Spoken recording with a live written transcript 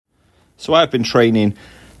So I've been training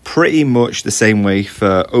pretty much the same way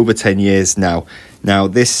for over 10 years now. Now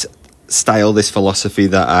this style, this philosophy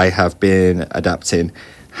that I have been adapting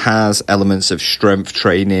has elements of strength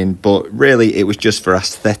training, but really it was just for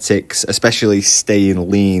aesthetics, especially staying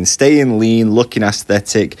lean, looking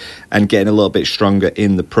aesthetic and getting a little bit stronger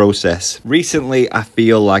in the process. Recently, I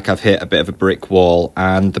feel like I've hit a bit of a brick wall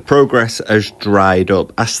and the progress has dried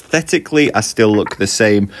up. Aesthetically, I still look the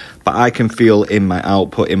same, but I can feel in my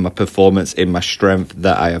output, in my performance, in my strength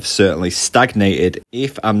that I have certainly stagnated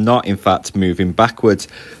if I'm not in fact moving backwards.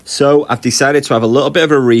 So I've decided to have a little bit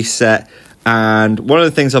of a reset. And one of the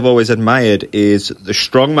things I've always admired is the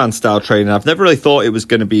strongman style training. I've never really thought it was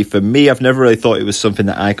going to be for me. I've never really thought it was something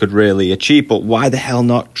that I could really achieve, but why the hell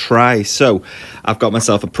not try? So I've got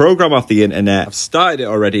myself a program off the internet. I've started it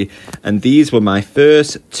already. And these were my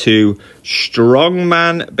first 2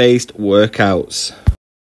 strongman based workouts.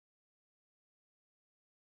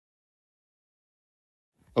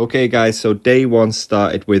 Okay guys, so day 1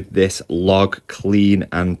 started with this log clean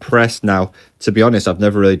and press. Now, to be honest, I've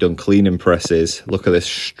never really done clean and presses. Look at this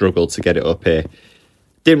struggle to get it up here.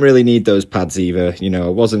 Didn't really need those pads either. You know, I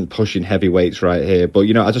wasn't pushing heavy weights right here. But,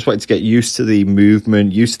 you know, I just wanted to get used to the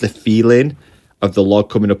movement, used to the feeling of the log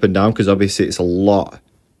coming up and down, because obviously it's a lot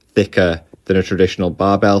thicker than a traditional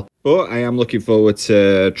barbell. But I am looking forward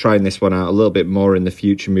to trying this one out a little bit more in the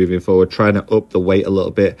future moving forward, trying to up the weight a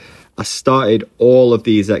little bit. I started all of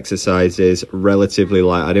these exercises relatively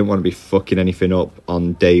light. I didn't want to be fucking anything up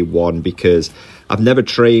on day 1 because I've never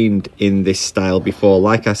trained in this style before.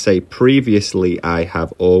 Like I say, previously, I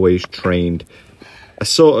have always trained a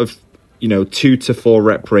sort of, you know, 2 to 4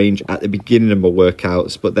 rep range at the beginning of my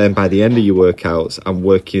workouts. But then by the end of your workouts, I'm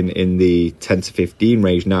working in the 10 to 15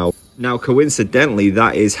 range now. Now, coincidentally,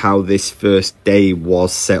 that is how this first day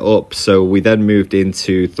was set up. So we then moved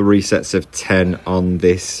into 3 sets of 10 on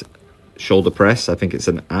this shoulder press. I think it's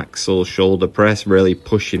an axle shoulder press, really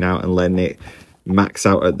pushing out and letting it max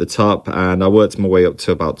out at the top. And I worked my way up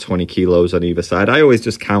to about 20 kilos on either side. I always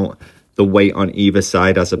just count the weight on either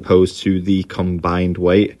side as opposed to the combined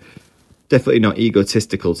weight. Definitely not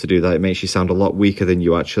egotistical to do that. It makes you sound a lot weaker than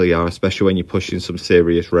you actually are, especially when you're pushing some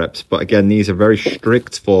serious reps. But again, these are very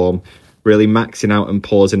strict form, really maxing out and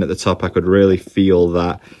pausing at the top. I could really feel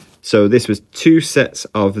that. So this was 2 sets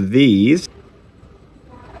of these.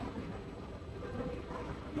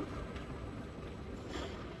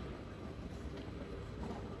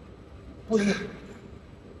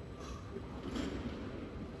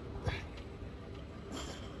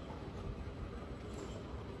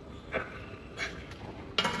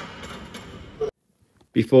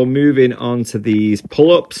 Before moving on to these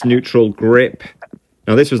pull-ups, neutral grip.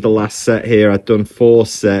 Now this was the last set here. I'd done 4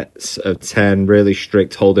 sets of 10, really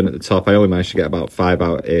strict holding at the top. I only managed to get about 5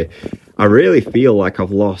 out here. I really feel like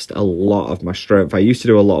I've lost a lot of my strength. I used to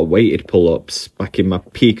do a lot of weighted pull-ups back in my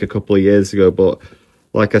peak a couple of years ago, but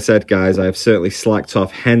like I said, guys, I have certainly slacked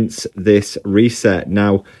off, hence this reset.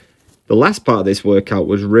 Now, the last part of this workout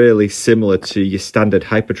was really similar to your standard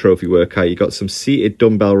hypertrophy workout. You got some seated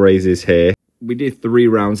dumbbell raises here. We did 3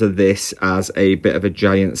 rounds of this as a bit of a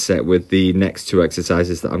giant set with the next 2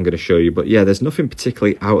 exercises that I'm going to show you. But yeah, there's nothing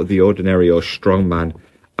particularly out of the ordinary or strongman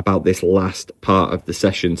about this last part of the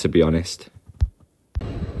session, to be honest.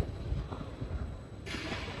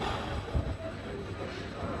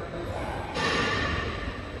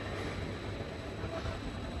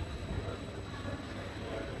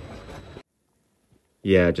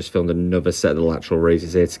 Yeah, I just filmed another set of the lateral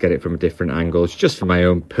raises here to get it from a different angle. It's just for my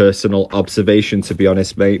own personal observation, to be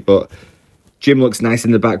honest, mate. But gym looks nice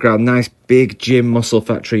in the background. Nice big gym muscle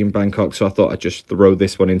factory in Bangkok. So I thought I'd just throw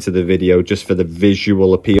this one into the video just for the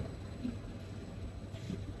visual appeal.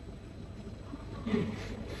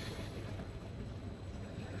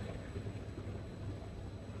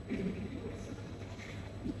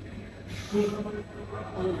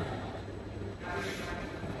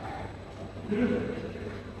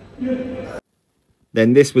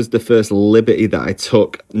 Then this was the first liberty that I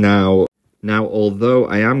took. Now, although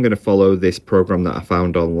I am going to follow this program that I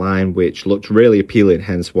found online, which looked really appealing,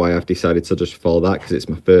 hence why I've decided to just follow that because it's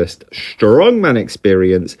my first strongman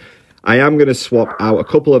experience, I am going to swap out a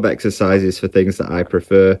couple of exercises for things that I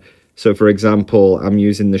prefer. So, for example, I'm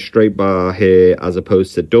using the straight bar here as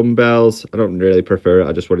opposed to dumbbells. I don't really prefer it.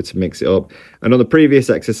 I just wanted to mix it up. And on the previous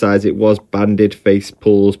exercise, it was banded face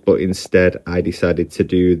pulls, but instead I decided to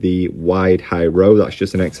do the wide high row. That's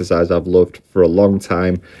just an exercise I've loved for a long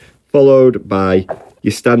time, followed by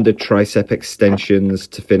your standard tricep extensions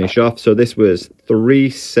to finish off. So this was 3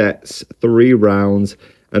 sets, 3 rounds,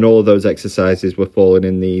 and all of those exercises were falling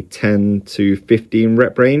in the 10 to 15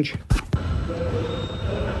 rep range.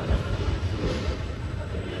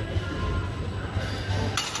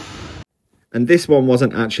 And this one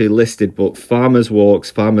wasn't actually listed, but farmers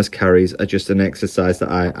walks, farmers carries are just an exercise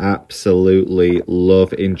that I absolutely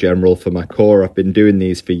love in general for my core. I've been doing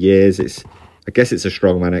these for years. I guess it's a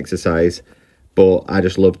strongman exercise, but I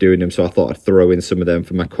just love doing them. So I thought I'd throw in some of them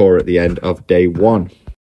for my core at the end of day one.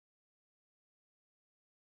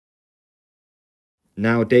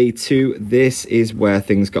 Now day two, this is where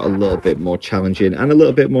things got a little bit more challenging and a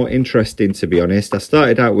little bit more interesting, to be honest. I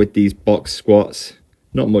started out with these box squats.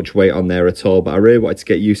 Not much weight on there at all, but I really wanted to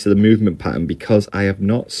get used to the movement pattern because I have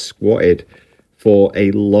not squatted for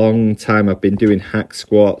a long time. I've been doing hack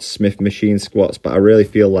squats, Smith machine squats, but I really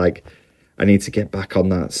feel like I need to get back on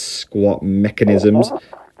that squat mechanisms.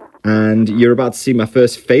 And you're about to see my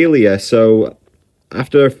first failure. So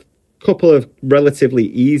after a couple of relatively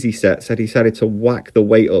easy sets, I decided to whack the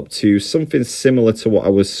weight up to something similar to what I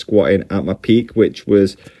was squatting at my peak, which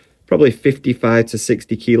was probably 55 to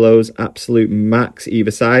 60 kilos, absolute max either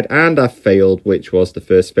side, and I failed, which was the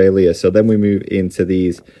first failure. So then we move into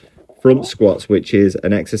these front squats, which is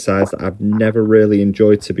an exercise that I've never really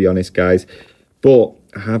enjoyed, to be honest, guys. But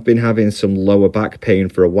I have been having some lower back pain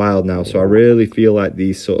for a while now, so I really feel like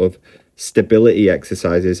these sort of stability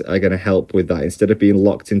exercises are going to help with that. Instead of being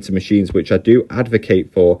locked into machines, which I do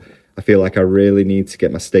advocate for, I feel like I really need to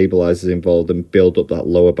get my stabilizers involved and build up that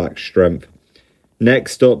lower back strength.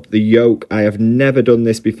 Next up, the yoke. I have never done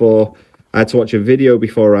this before. I had to watch a video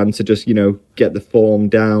beforehand to just, get the form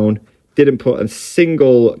down. Didn't put a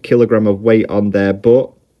single kilogram of weight on there,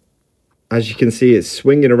 but as you can see, it's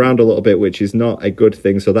swinging around a little bit, which is not a good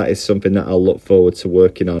thing. So that is something that I'll look forward to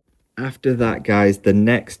working on. After that, guys, the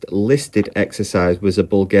next listed exercise was a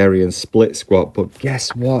Bulgarian split squat. But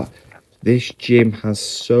guess what? This gym has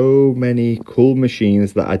so many cool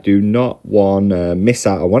machines that I do not want to miss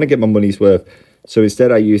out. I want to get my money's worth. So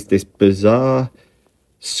instead I used this bizarre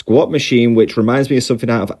squat machine, which reminds me of something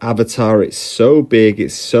out of Avatar. It's so big,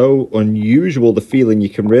 it's so unusual, the feeling. You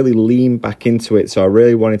can really lean back into it. So I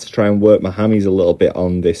really wanted to try and work my hammies a little bit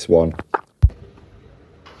on this one.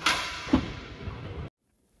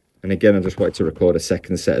 And again, I just wanted to record a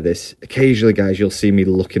second set of this. Occasionally, guys, you'll see me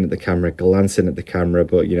looking at the camera, glancing at the camera,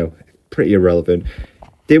 but, pretty irrelevant.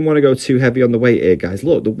 Didn't want to go too heavy on the weight here, guys.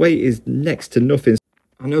 Look, the weight is next to nothing.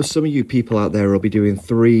 I know some of you people out there will be doing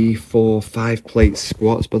 3, 4, 5 plate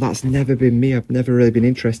squats, but that's never been me. I've never really been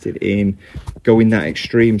interested in going that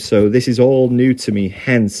extreme. So this is all new to me,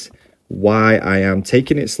 hence why I am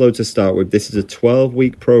taking it slow to start with. This is a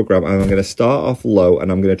 12-week program, and I'm going to start off low,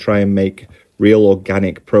 and I'm going to try and make real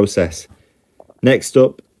organic process. Next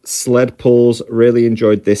up, sled pulls. Really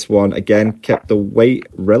enjoyed this one. Again, kept the weight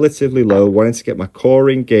relatively low, wanted to get my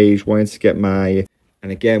core engaged, wanted to get my...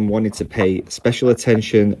 And again, wanted to pay special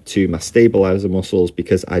attention to my stabilizer muscles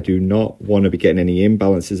because I do not want to be getting any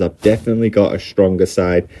imbalances. I've definitely got a stronger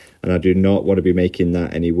side and I do not want to be making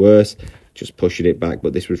that any worse, just pushing it back.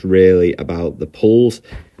 But this was really about the pulls.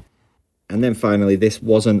 And then finally, this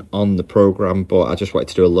wasn't on the program, but I just wanted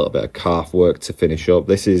to do a little bit of calf work to finish up.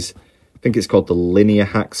 This is, I think it's called the linear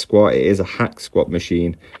hack squat. It is a hack squat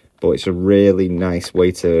machine, but it's a really nice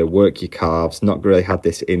way to work your calves. Not really had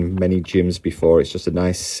this in many gyms before. It's just a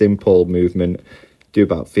nice, simple movement. Do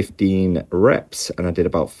about 15 reps, and I did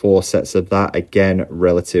about 4 sets of that. Again,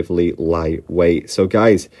 relatively lightweight. So,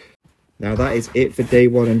 guys, now that is it for day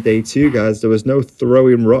 1 and day 2, guys. There was no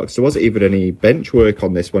throwing rocks. There wasn't even any bench work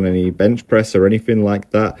on this one, any bench press or anything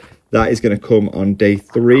like that. That is going to come on day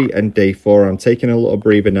 3 and day 4. I'm taking a little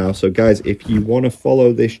breather now. So guys, if you want to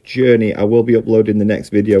follow this journey, I will be uploading the next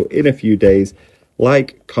video in a few days.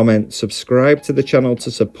 Like, comment, subscribe to the channel to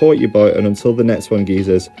support your boy. And until the next one,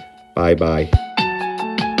 geezers, bye-bye.